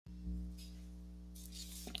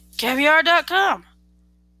Caviar.com.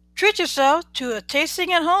 Treat yourself to a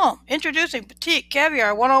tasting at home. Introducing Petite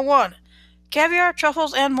Caviar 101. Caviar,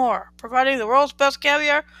 truffles, and more, providing the world's best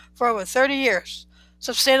caviar for over 30 years.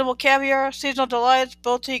 Sustainable caviar, seasonal delights,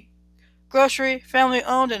 boutique grocery, family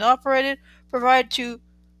owned and operated, proud to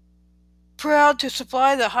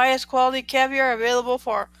supply the highest quality caviar available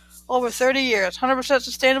for over 30 years. 100%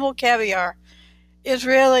 sustainable caviar.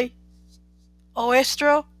 Israeli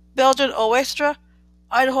Oestro, Belgian Oestra,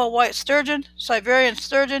 Idaho white sturgeon, Siberian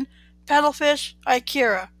sturgeon, paddlefish,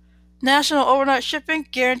 Ikera. National overnight shipping,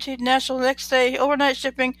 guaranteed national next day overnight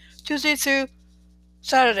shipping, Tuesday through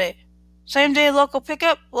Saturday. Same day local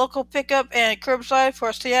pickup and curbside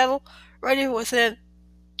for Seattle, ready within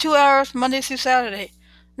 2 hours, Monday through Saturday.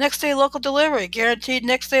 Next day local delivery, guaranteed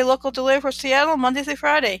next day local delivery for Seattle, Monday through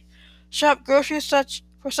Friday. Shop groceries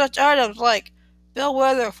for such items like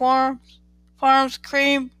Bellwether Farms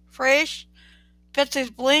Cream Fraiche, Betsy's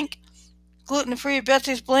Blink, gluten-free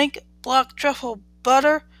Betsy's Blink, block truffle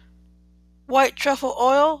butter, white truffle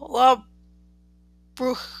oil, La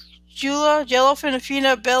Brujula, yellowfin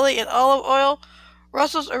fina belly and olive oil,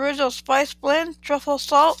 Russell's Original Spice Blend, truffle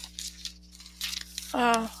salt,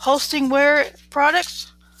 hostingware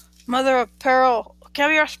products, Mother of Pearl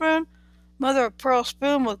caviar spoon, Mother of Pearl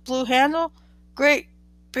spoon with blue handle, Great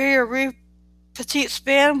Barrier Reef petite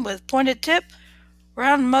span with pointed tip,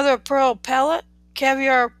 round Mother of Pearl palette,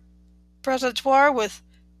 caviar presentoir with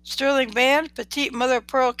sterling band, petite Mother of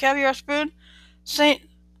Pearl caviar spoon, St.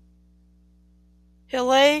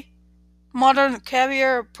 Hilaire modern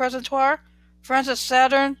caviar presentoir, Francis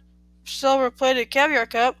Saturn silver-plated caviar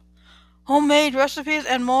cup, homemade recipes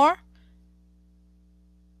and more,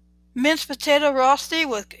 minced potato rosti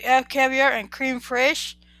with caviar and cream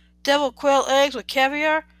fraiche, devil quail eggs with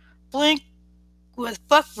caviar, Blink with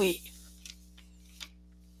buckwheat.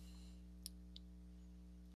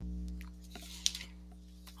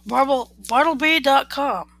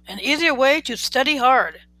 Bartleby.com, an easier way to study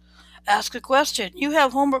hard. Ask a question. You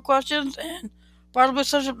have homework questions, and Bartleby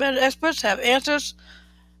subject matter experts have answers.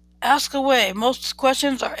 Ask away. Most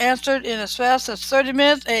questions are answered in as fast as 30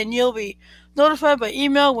 minutes, and you'll be notified by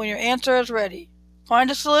email when your answer is ready.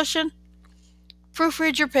 Find a solution?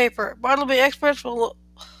 Proofread your paper. Bartleby experts will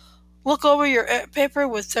look over your paper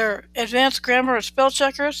with their advanced grammar and spell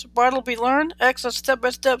checkers. Bartleby Learn, access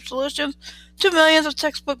step-by-step solutions to millions of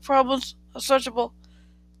textbook problems, a searchable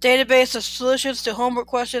database of solutions to homework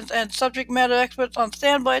questions, and subject matter experts on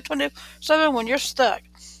standby 24/7 when you're stuck.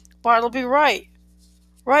 Bartleby Write.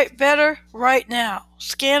 Write better, right now.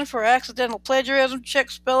 Scan for accidental plagiarism, check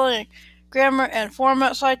spelling, grammar, and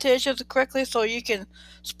format citations correctly so you can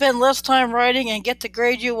spend less time writing and get the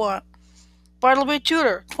grade you want. Bartleby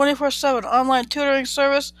Tutor, 24/7 online tutoring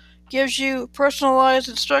service, gives you personalized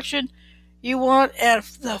instruction you want and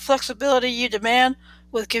the flexibility you demand.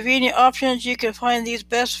 With convenient options, you can find these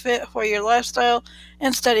best fit for your lifestyle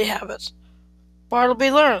and study habits.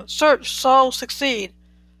 Bartleby Learn, search, solve, succeed.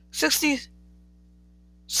 Study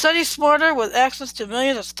smarter with access to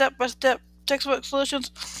millions of step-by-step textbook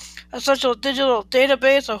solutions, a central digital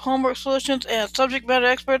database of homework solutions, and subject matter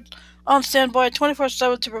experts on standby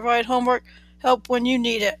 24/7 to provide homework help when you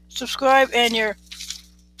need it. Subscribe and your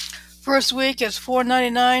first week is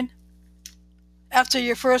 $4.99. After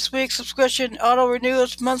your first week, subscription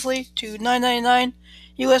auto-renews monthly to $9.99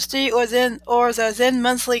 USD or the then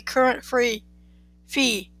monthly current free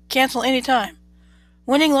fee. Cancel anytime.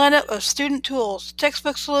 Winning lineup of student tools,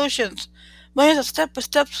 textbook solutions, millions of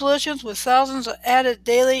step-by-step solutions with thousands added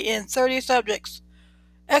daily in 30 subjects.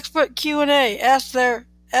 Expert Q&A. Ask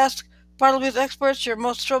Bartleby's experts your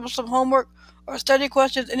most troublesome homework or study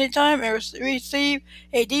questions anytime and receive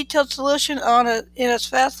a detailed solution in as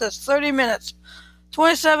fast as 30 minutes.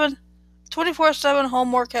 24/7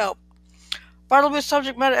 homework help. Bartleby's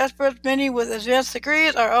subject matter experts, many with advanced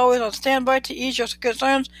degrees, are always on standby to ease your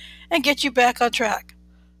concerns and get you back on track.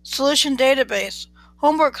 Solution database.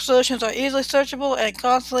 Homework solutions are easily searchable and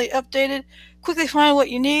constantly updated. Quickly find what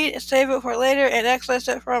you need, save it for later, and access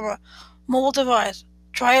it from a mobile device.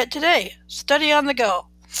 Try it today. Study on the go.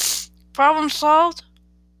 Problems solved.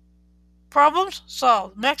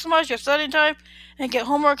 Maximize your study time and get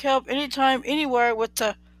homework help anytime, anywhere with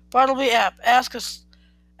the Bartleby app. Ask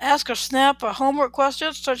or snap a homework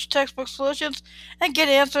question, search textbook solutions, and get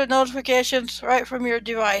answer notifications right from your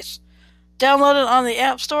device. Download it on the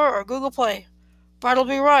App Store or Google Play.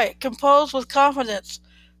 Bartleby Write. Compose with confidence.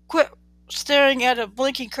 Quit staring at a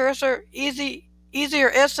blinking cursor.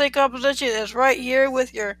 Easier essay composition is right here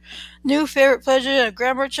with your new favorite pleasure and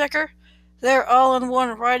grammar checker. Their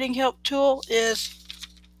all-in-one writing help tool is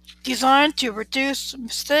designed to reduce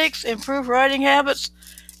mistakes, improve writing habits,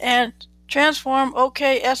 and transform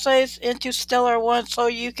OK essays into stellar ones so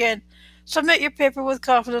you can submit your paper with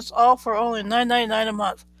confidence, all for only $9.99 a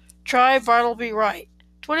month. Try Bartleby Write.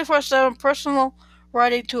 24/7 personal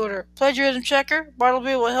writing tutor. Plagiarism checker.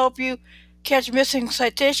 Bartleby will help you catch missing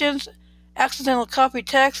citations, accidental copy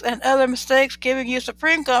text, and other mistakes, giving you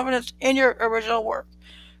supreme confidence in your original work.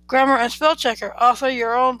 Grammar and spell checker. Author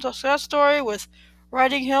your own success story with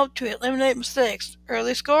writing help to eliminate mistakes.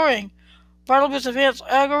 Early scoring. Bartleby's advanced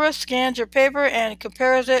algorithm scans your paper and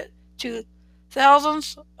compares it to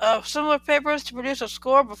thousands of similar papers to produce a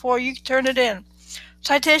score before you turn it in.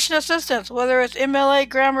 Citation assistance, whether it's MLA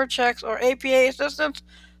grammar checks or APA assistance,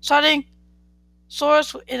 citing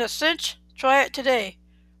source in a cinch, try it today.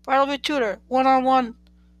 Bartleby Tutor, one-on-one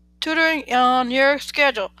tutoring on your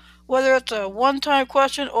schedule, whether it's a one-time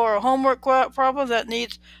question or a homework problem that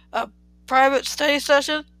needs a private study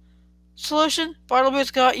solution, Bartleby's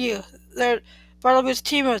got you. Bartleby's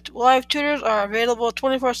team of live tutors are available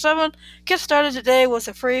 24/7. Get started today with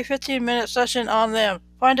a free 15-minute session on them.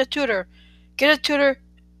 Find a tutor. Get a tutor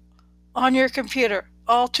on your computer.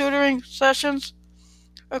 All tutoring sessions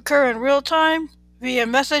occur in real time via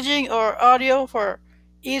messaging or audio for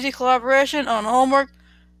easy collaboration on homework,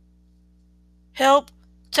 help,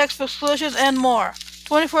 textbook solutions, and more.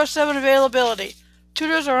 24/7 availability.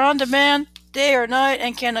 Tutors are on demand, day or night,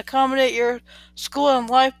 and can accommodate your school and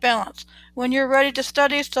life balance. When you're ready to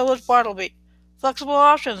study, so is Bartleby. Flexible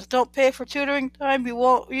options. Don't pay for tutoring time you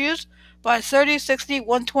won't use. Buy 30, 60,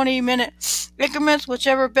 120-minute increments,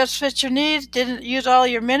 whichever best fits your needs. Didn't use all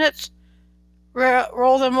your minutes?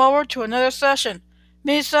 Roll them over to another session.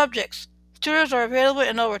 Many subjects. Tutors are available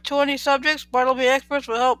in over 20 subjects. Bartleby experts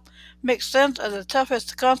will help make sense of the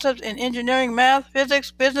toughest concepts in engineering, math,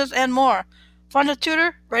 physics, business, and more. Find a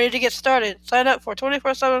tutor ready to get started. Sign up for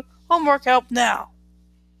 24/7 homework help now.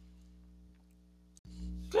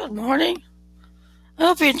 Good morning. I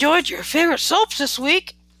hope you enjoyed your favorite soaps this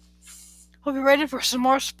week. Hope you're ready for some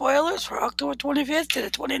more spoilers for October 25th to the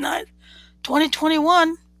 29th,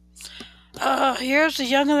 2021. Here's The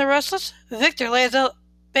Young and the Restless. Victor lays out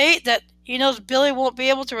bait that he knows Billy won't be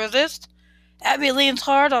able to resist. Abby leans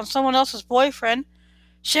hard on someone else's boyfriend.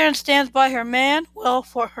 Sharon stands by her man, well,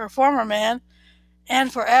 for her former man.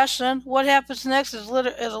 And for Ashlyn, what happens next is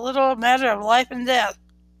a little matter of life and death.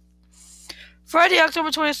 Friday,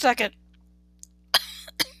 October 22nd.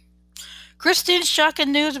 Christine's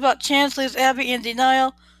shocking news about Chance leaves Abby in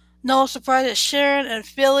denial. No surprise as Sharon and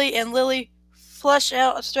Billy and Lily flesh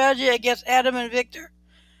out a strategy against Adam and Victor.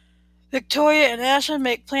 Victoria and Ashlyn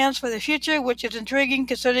make plans for the future, which is intriguing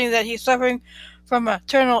considering that he's suffering from a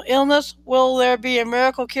terminal illness. Will there be a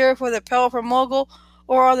miracle cure for the powerful mogul,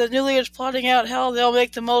 or are the newlyweds plotting out how they'll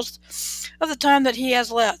make the most of the time that he has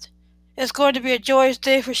left? It's going to be a joyous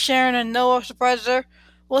day for Sharon, and Noah surprises her.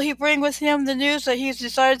 Will he bring with him the news that he's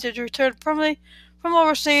decided to return permanently from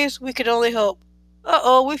overseas? We could only hope.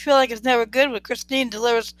 Uh-oh, we feel like it's never good when Christine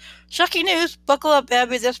delivers shocking news. Buckle up,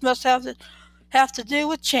 Abby. This must have to do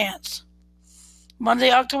with Chance.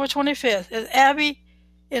 Monday, October 25th. As Abby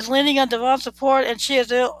is leaning on Devon's support, and she is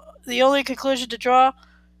the only conclusion to draw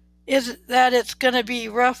is that it's going to be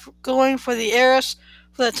rough going for the heiress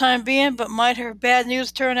for the time being, but might her bad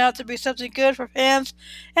news turn out to be something good for fans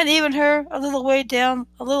and even her a little ways down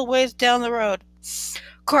the road.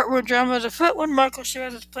 Courtroom drama is afoot when Michael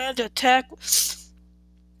shares his plan to attack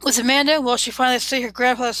with Amanda. Will she finally see her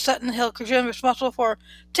grandfather Sutton Hill responsible for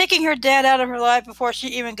taking her dad out of her life before she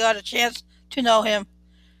even got a chance to know him?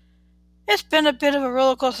 It's been a bit of a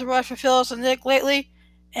roller coaster ride for Phyllis and Nick lately,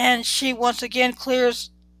 and she once again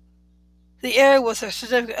clears the air with her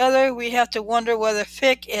significant other. We have to wonder whether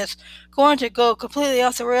Fick is going to go completely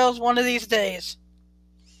off the rails one of these days.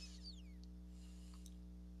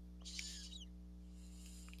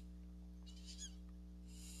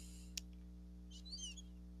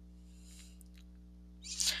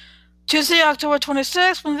 Tuesday, October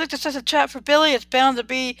 26th, when Victor sets a trap for Billy, it's bound to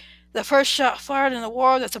be the first shot fired in the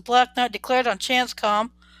war that the Black Knight declared on Chancecom.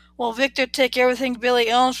 Will Victor take everything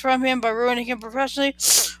Billy owns from him by ruining him professionally,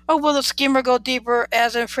 or will the schemer go deeper,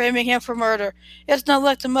 as in framing him for murder? It's not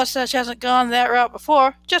like the mustache hasn't gone that route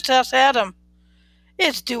before. Just ask Adam.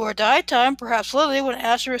 It's do or die time, perhaps Lily, when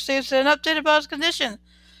Ashley receives an update about his condition.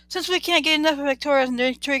 Since we can't get enough of Victoria's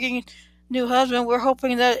intriguing new husband, we're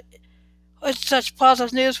hoping that it's such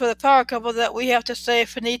positive news for the power couple that we have to say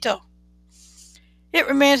finito. It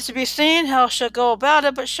remains to be seen how she'll go about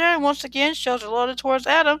it, but Sharon once again shows her loaded towards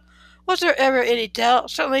Adam. Was there ever any doubt?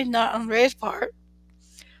 Certainly not on Ray's part.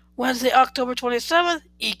 Wednesday, October 27th.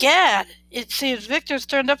 Egad! It seems Victor's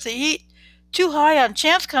turned up the heat too high on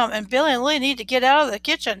Chancecom, and Billy and Lily need to get out of the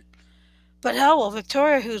kitchen. But how will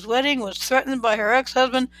Victoria, whose wedding was threatened by her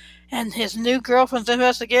ex-husband and his new girlfriend's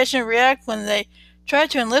investigation, react when they try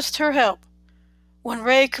to enlist her help? When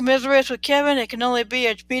Ray commiserates with Kevin, it can only be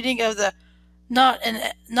a meeting of the not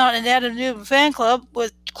an Adam Newman fan club,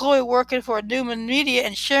 with Chloe working for Newman Media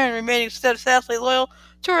and Sharon remaining steadfastly loyal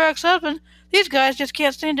to her ex-husband. These guys just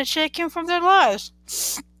can't seem to shake him from their lives.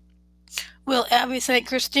 Will Abby thank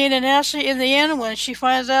Christine and Ashley in the end when she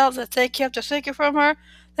finds out that they kept a secret from her?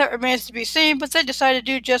 That remains to be seen, but they decide to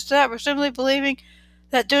do just that, presumably believing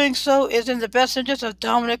that doing so is in the best interest of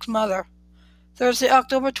Dominic's mother. Thursday,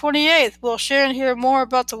 October 28th. Will Sharon hear more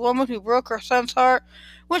about the woman who broke her son's heart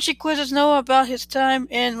when she quizzes Noah about his time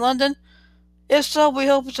in London? If so, we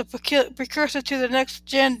hope it's a precursor to the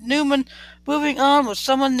next-gen Newman moving on with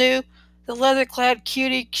someone new. The leather-clad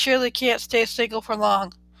cutie surely can't stay single for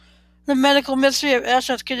long. The medical mystery of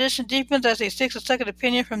Ashton's condition deepens as he seeks a second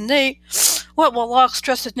opinion from Nate. What will Locke's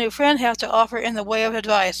trusted new friend have to offer in the way of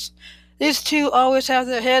advice? These two always have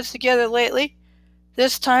their heads together lately.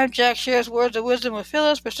 This time, Jack shares words of wisdom with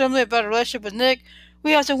Phyllis, presumably about a relationship with Nick.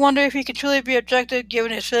 We have to wonder if he can truly be objective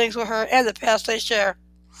given his feelings for her and the past they share.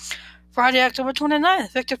 Friday, October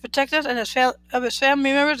 29th. Victor's protectiveness and his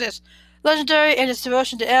family members is legendary, and his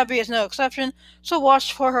devotion to Abby is no exception, so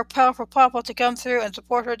watch for her powerful papa to come through and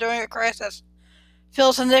support her during a crisis.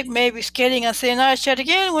 Phyllis and Nick may be skating on thin ice yet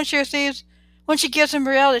again when she gives him a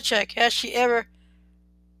reality check. Has she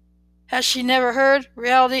never heard?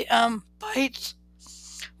 Reality, bites.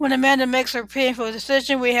 When Amanda makes her painful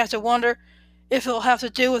decision, we have to wonder if it will have to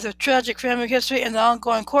do with her tragic family history and the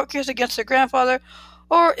ongoing court case against her grandfather,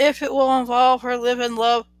 or if it will involve her live-in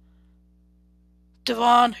love,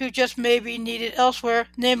 Devon, who just may be needed elsewhere,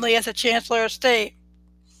 namely at the Chancellor estate.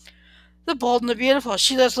 The Bold and the Beautiful.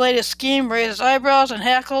 Sheila's latest scheme raises eyebrows and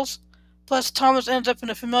hackles, plus Thomas ends up in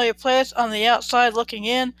a familiar place on the outside looking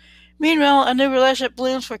in. Meanwhile, a new relationship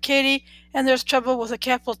blooms for Katie, and there's trouble with a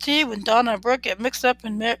capital T when Donna and Brooke get mixed up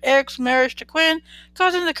in Eric's marriage to Quinn,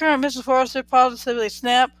 causing the current Mrs. Forrester to positively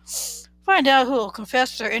snap. Find out who will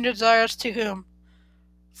confess their inner desires to whom.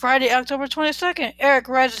 Friday, October 22nd. Eric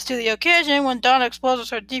rises to the occasion when Donna exposes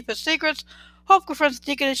her deepest secrets. Hope confronts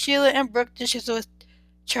Deacon and Sheila, and Brooke dishes with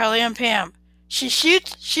Charlie and Pam. She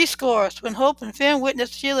shoots, she scores. When Hope and Finn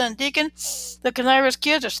witness Sheila and Deacon, the Connivers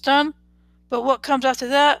kids are stunned. But what comes after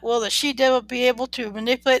that? Will the she-devil be able to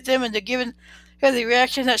manipulate them into giving her the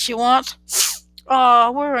reaction that she wants?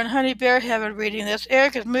 Aw, we're in honey bear heaven reading this.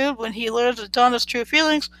 Eric is moved when he learns of Donna's true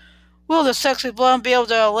feelings. Will the sexy blonde be able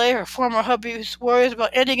to allay her former hubby's worries about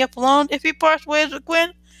ending up alone if he parts ways with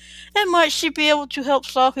Gwen? And might she be able to help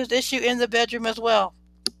solve his issue in the bedroom as well?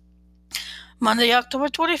 Monday, October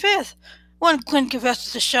 25th. When Quinn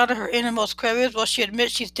confesses to Shauna her innermost cravings, will she admit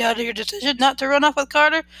she's doubting her decision not to run off with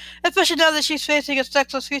Carter, especially now that she's facing a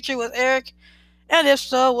sexless future with Eric? And if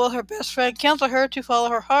so, will her best friend counsel her to follow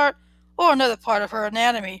her heart or another part of her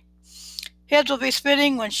anatomy? Heads will be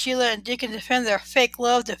spinning when Sheila and Deacon defend their fake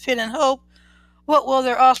love to Finn and Hope. What will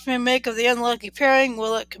their offspring make of the unlucky pairing?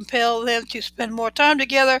 Will it compel them to spend more time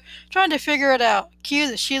together trying to figure it out? Cue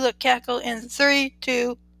the Sheila cackle in 3,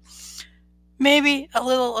 2... Maybe a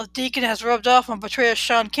little of Deacon has rubbed off on betrayer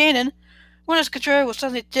Sean Kanan. When his betrayer was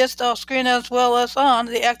suddenly dissed off screen as well as on,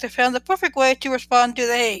 the actor found the perfect way to respond to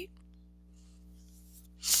the hate.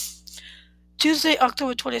 Tuesday,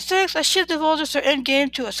 October 26th, as Shiv divulges her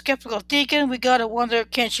endgame to a skeptical Deacon, we gotta wonder,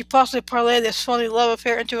 can she possibly parlay this phony love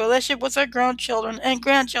affair into a relationship with her grown children and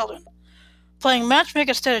grandchildren? Playing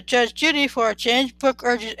matchmaker instead of Judge Judy for a change, Brooke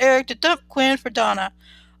urges Eric to dump Quinn for Donna.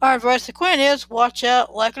 Our advice to Quinn is, watch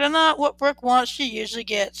out, like it or not, what Brooke wants she usually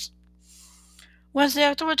gets. Wednesday,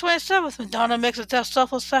 October 27th, when Donna makes a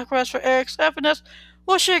selfless sacrifice for Eric's happiness,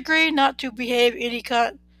 will she agree not to have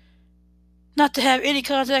any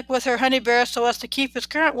contact with her honey bear so as to keep his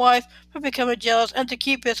current wife from becoming jealous and to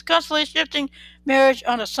keep his constantly shifting marriage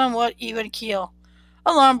on a somewhat even keel?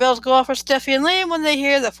 Alarm bells go off for Steffi and Liam when they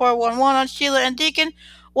hear the 411 on Sheila and Deacon.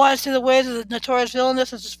 Wise to the ways of the notorious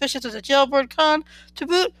villainous and suspicious as a jailbird con. To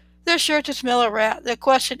boot, they're sure to smell a rat. The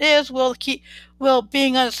question is, will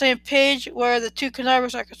being on the same page where the two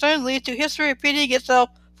connivers are concerned lead to history repeating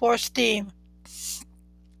itself for Steam?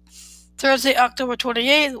 Thursday, October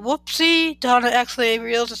 28th. Whoopsie! Donna actually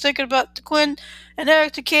reveals the secret about Quinn and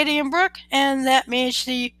Eric to Katie and Brooke, and that means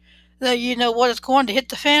that you know what is going to hit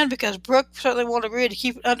the fan, because Brooke certainly won't agree to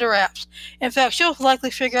keep it under wraps. In fact, she'll likely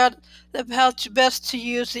figure out how best to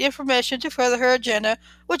use the information to further her agenda,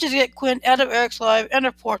 which is to get Quinn out of Eric's life and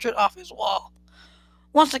her portrait off his wall.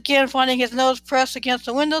 Once again, finding his nose pressed against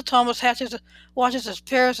the window, Thomas watches as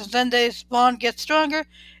Paris and Zende's bond gets stronger.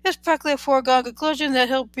 It's practically a foregone conclusion that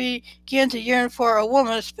he'll begin to yearn for a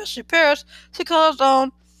woman, especially Paris, to call his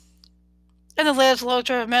own, and the latest love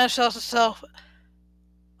story manifests itself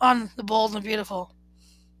on The Bold and Beautiful.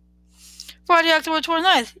 Friday, October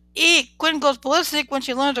 29th. Gwen goes ballistic when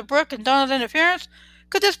she learns of Brooke and Donna's interference.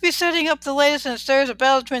 Could this be setting up the latest in a series of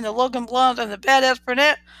battles between the Logan Blondes and the badass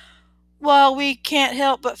brunette? While we can't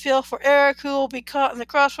help but feel for Eric, who will be caught in the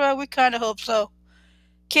crossfire, we kind of hope so.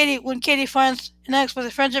 When Katie finds an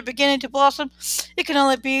unexpected friendship beginning to blossom, it can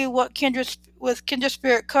only be with kindred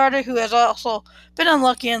spirit Carter, who has also been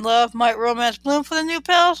unlucky in love, might romance bloom for the new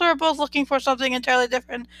pals, who are both looking for something entirely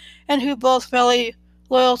different, and who both value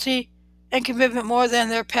loyalty and commitment more than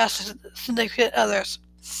their past significant others.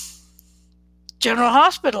 General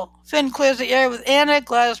Hospital. Finn clears the air with Anna.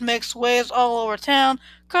 Gladys makes waves all over town.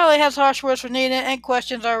 Carly has harsh words for Nina, and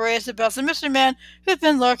questions are raised about the mystery man who's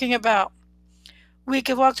been lurking about. Week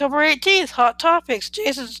of October 18th. Hot topics.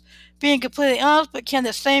 Jason's being completely honest, but can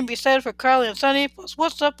the same be said for Carly and Sonny? Plus,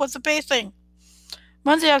 what's up with the pacing?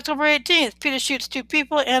 Monday, October 18th. Peter shoots 2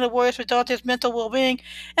 people. Anna worries for Dante's mental well-being,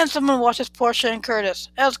 and someone watches Portia and Curtis.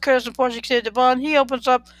 As Curtis and Portia continue to bond, he opens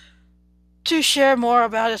up to share more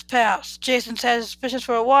about his past. Jason's had his suspicions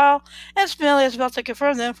for a while, and Smiley is about to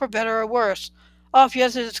confirm them for better or worse. Off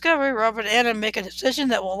yesterday's discovery, Robert and Anna make a decision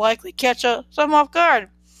that will likely catch some off guard.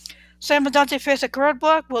 Sam and Dante face a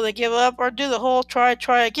roadblock. Will they give up or do the whole try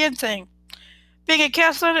again thing? Being a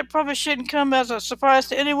Castellan, it probably shouldn't come as a surprise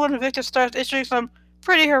to anyone when Victor starts issuing some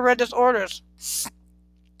pretty horrendous orders.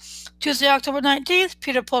 Tuesday, October 19th,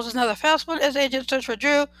 Peter pulls another fast one as agents search for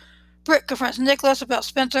Drew. Britt confronts Nicholas about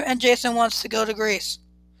Spencer, and Jason wants to go to Greece.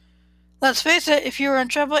 Let's face it, if you were in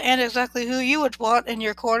trouble and exactly who you would want in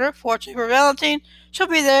your corner, fortunately for Valentine, she'll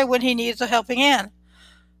be there when he needs a helping hand.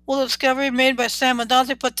 Will the discovery made by Sam and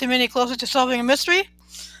Dante put them any closer to solving a mystery?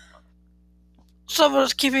 Someone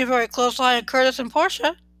is keeping a very close eye on Curtis and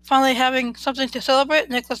Portia. Finally having something to celebrate,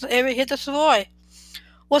 Nicholas and Avery hit the Savoy.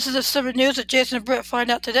 What's the disturbing news that Jason and Britt find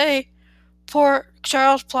out today? Poor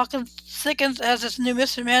Charles Plotkin thickens as this new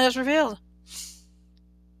mystery man is revealed.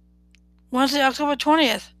 Wednesday, October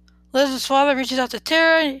 20th. Liz's father reaches out to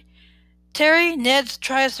Terry. Ned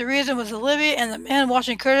tries to reason with Olivia, and the man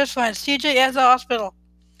watching Curtis finds TJ at the hospital.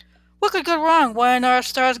 What could go wrong? YNR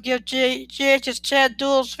stars give GH's Chad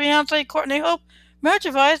Duell's fiancée, Courtney Hope, marriage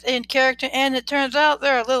advice in character, and it turns out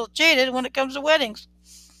they're a little jaded when it comes to weddings.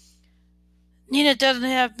 Nina doesn't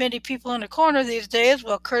have many people in her corner these days,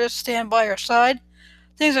 while Curtis stands by her side.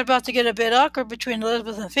 Things are about to get a bit awkward between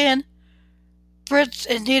Elizabeth and Finn. Britt's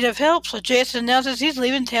in need of help, so Jason announces he's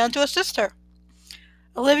leaving town to assist her.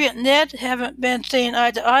 Olivia and Ned haven't been seeing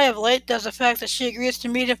eye to eye of late. Does the fact that she agrees to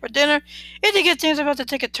meet him for dinner indicate things are about to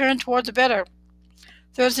take a turn toward the better?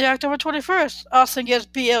 Thursday, October 21st. Austin gives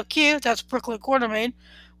BLQ, that's Brooklyn Quartermain,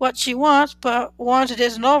 what she wants, but once it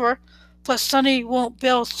isn't over, plus Sonny won't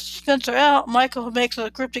bail Spencer out, Michael makes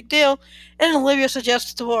a cryptic deal, and Olivia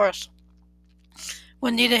suggests divorce.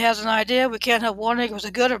 When Nina has an idea, we can't help wondering if it was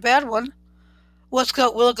a good or bad one. What's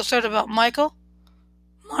got Willow concerned about Michael?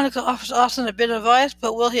 Monica offers Austin a bit of advice,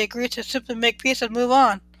 but will he agree to simply make peace and move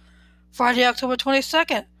on? Friday, October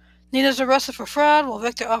 22nd. Nina's arrested for fraud, while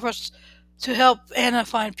Victor offers to help Anna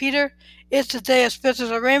find Peter. It's the day of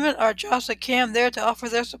Spencer's arraignment. Are Joss and Cam there to offer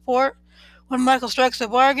their support? When Michael strikes a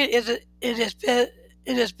bargain, is it in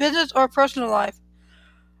his business or personal life?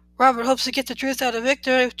 Robert hopes to get the truth out of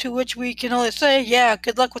Victor, to which we can only say, yeah,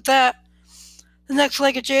 good luck with that. The next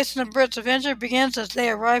leg of Jason and Britt's adventure begins as they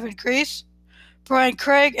arrive in Greece. Brian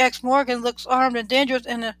Craig, ex-Morgan, looks armed and dangerous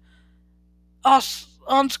in an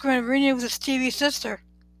on-screen reunion with his TV sister.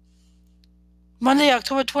 Monday,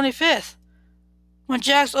 October 25th. When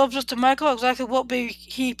Jax opens to Michael, exactly what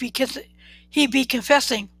he be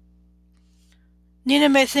confessing. Nina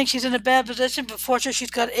may think she's in a bad position, but fortunately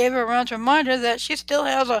she's got Ava around to remind her that she still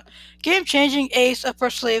has a game-changing ace up her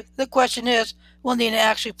sleeve. The question is, will Nina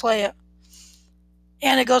actually play it?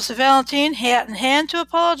 Anna goes to Valentine, hat in hand, to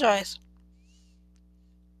apologize.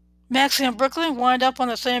 Maxie and Brooklyn wind up on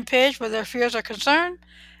the same page where their fears are concerned.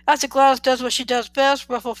 After Gladys does what she does best,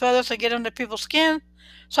 ruffle feathers and get under people's skin,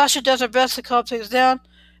 Sasha does her best to calm things down.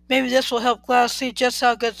 Maybe this will help Gladys see just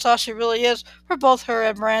how good Sasha really is for both her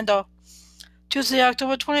and Miranda. Tuesday,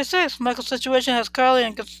 October 26th. Michael's situation has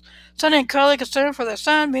Sonny and Carly concerned for their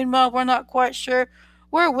son. Meanwhile, we're not quite sure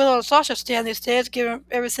where Willow and Sasha stand these days, given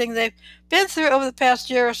everything they've been through over the past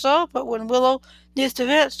year or so, but when Willow needs to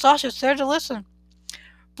vent, Sasha's there to listen.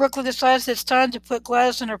 Brooklyn decides it's time to put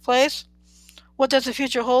Gladys in her place. What does the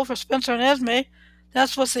future hold for Spencer and Esme?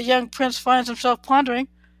 That's what the young prince finds himself pondering.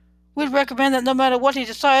 We'd recommend that no matter what he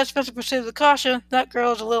decides, Spencer proceeds with caution. That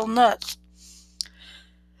girl is a little nuts.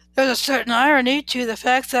 There's a certain irony to the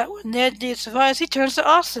fact that when Ned needs advice, he turns to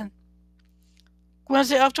Austin.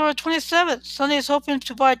 Wednesday, October 27th. Sonny is hoping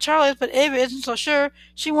to buy Charlie's, but Ava isn't so sure.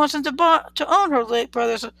 She wants him to own her late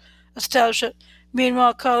brother's establishment.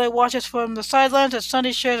 Meanwhile, Carly watches from the sidelines as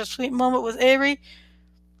Sonny shares a sweet moment with Avery,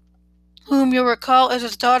 whom you'll recall is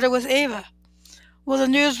his daughter with Ava. Will the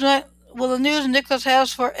news Nicholas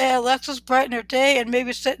has for Alexis brighten her day and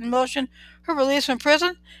maybe set in motion her release from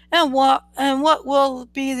prison? And what will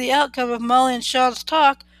be the outcome of Molly and Sean's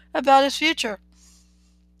talk about his future?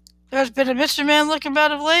 There's been a Mr. Man looking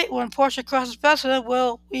about of late. When Portia crosses precedent,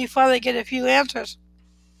 will we finally get a few answers?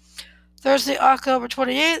 Thursday, October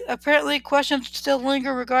 28th. Apparently, questions still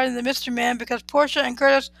linger regarding the Mr. Man because Portia and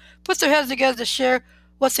Curtis put their heads together to share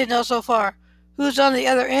what they know so far. Who's on the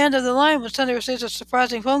other end of the line when Sonny receives a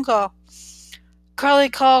surprising phone call? Carly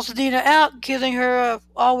calls Nina out, accusing her of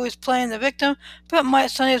always playing the victim, but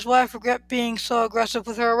might Sonny's wife regret being so aggressive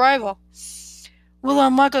with her arrival? Willow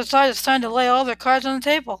and Michael decide it's time to lay all their cards on the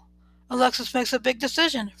table. Alexis makes a big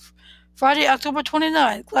decision. Friday, October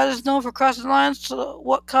 29th. Gladys is known for crossing lines, so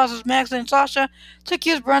what causes Max and Sasha to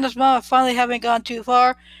accuse Brenda's mom of finally having gone too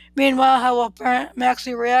far? Meanwhile, how will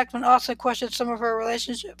Maxie react when Austin questions some of her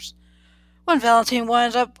relationships? When Valentine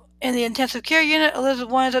winds up in the intensive care unit,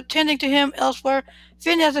 Elizabeth winds up tending to him elsewhere.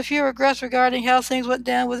 Finn has a few regrets regarding how things went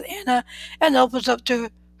down with Anna and opens up to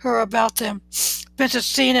her about them. Vince has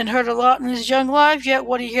seen and heard a lot in his young life, yet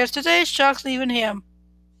what he hears today shocks even him.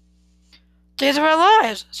 Days of Our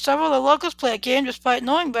Lives. Several of the locals play a game despite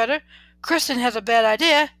knowing better. Kristen has a bad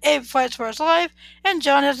idea, Abe fights for his life, and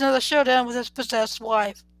John has another showdown with his possessed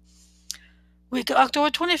wife. Week of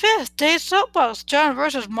October 25th. Days Soapbox. John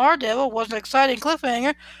vs. Mardevil was an exciting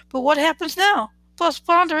cliffhanger, but what happens now? Plus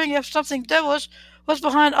pondering if something devilish was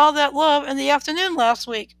behind all that love in the afternoon last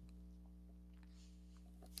week.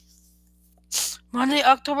 Monday,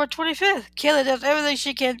 October 25th. Kayla does everything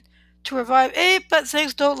she can to revive Abe, but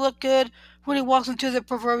things don't look good when he walks into the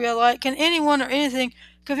proverbial light. Can anyone or anything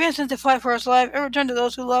convince him to fight for his life and return to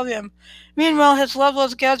those who love him? Meanwhile, his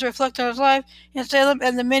loveless gods reflect on his life in Salem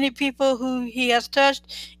and the many people who he has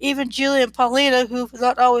touched. Even Julie and Paulina, who've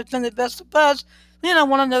not always been the best of buds, lean on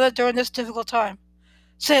one another during this difficult time.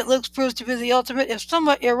 St. Luke's proves to be the ultimate, if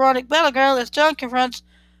somewhat ironic, battleground as John confronts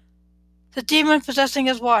the demon possessing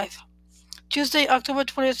his wife. Tuesday, October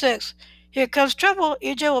 26th. Here comes trouble.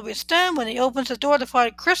 EJ will be stunned when he opens the door to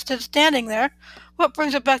find Kristen standing there. What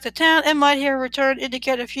brings her back to town and might hear her return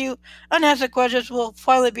indicate a few unanswered questions will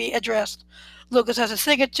finally be addressed. Lucas has a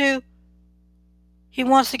thing or two he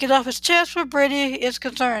wants to get off his chest where Brady is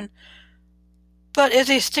concerned. But is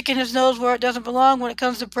he sticking his nose where it doesn't belong when it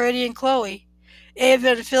comes to Brady and Chloe? Abe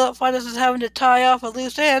and Philip find themselves having to tie off a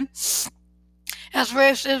loose end. As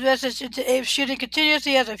Rafe's message into Abe's shooting continues,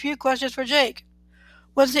 he has a few questions for Jake.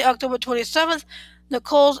 Wednesday, October 27th,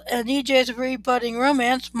 Nicole's and EJ's rebudding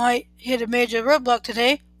romance might hit a major roadblock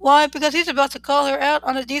today. Why? Because he's about to call her out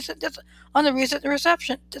on the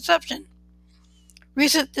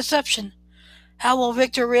recent deception. How will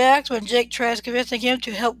Victor react when Jake tries convincing him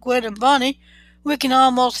to help Gwen and Bonnie? We can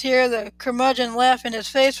almost hear the curmudgeon laugh in his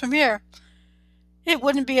face from here. It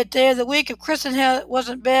wouldn't be a day of the week if Kristen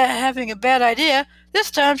wasn't having a bad idea.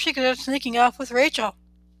 This time she could have sneaking off with Rachel.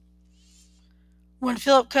 When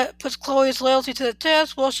Philip puts Chloe's loyalty to the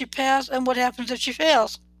test, will she pass, and what happens if she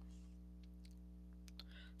fails?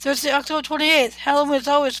 Thursday, October 28th. Halloween is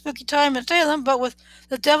always a spooky time in Salem, but with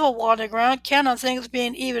the devil wandering around, count on things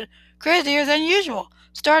being even crazier than usual.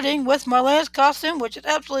 Starting with Marlene's costume, which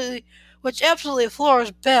absolutely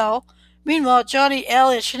floors Belle. Meanwhile, Johnny,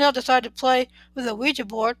 Allie, and Chanel decide to play with a Ouija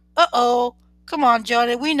board. Uh-oh. Come on,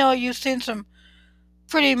 Johnny. We know you've seen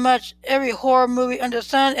pretty much every horror movie under the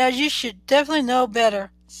sun, as you should definitely know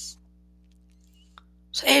better.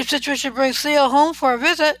 So Abe's situation brings Theo home for a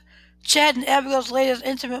visit. Chad and Abigail's latest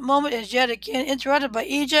intimate moment is yet again interrupted by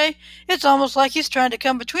EJ. It's almost like he's trying to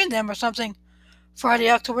come between them or something. Friday,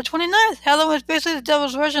 October 29th. Halloween is basically the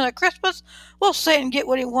devil's version of Christmas. Will Satan get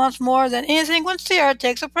what he wants more than anything when Sierra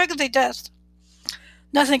takes a pregnancy test?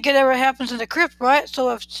 Nothing good ever happens in the crypt, right? So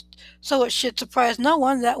it should surprise no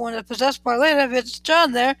one that when a possessed Marlena visits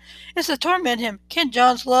John there, it's to torment him. Can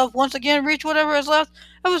John's love once again reach whatever is left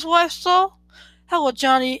of his wife's soul? How will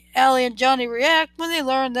Johnny, Allie, and Johnny react when they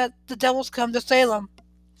learn that the devil's come to Salem?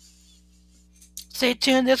 Stay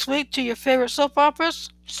tuned this week to your favorite soap operas.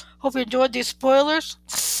 Hope you enjoyed these spoilers.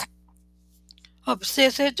 Hope you stay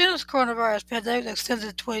safe during this coronavirus pandemic that extends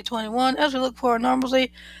into 2021 as we look for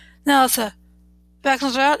normalcy. Now the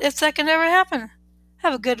vaccines are out, if that can ever happen.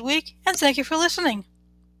 Have a good week, and thank you for listening.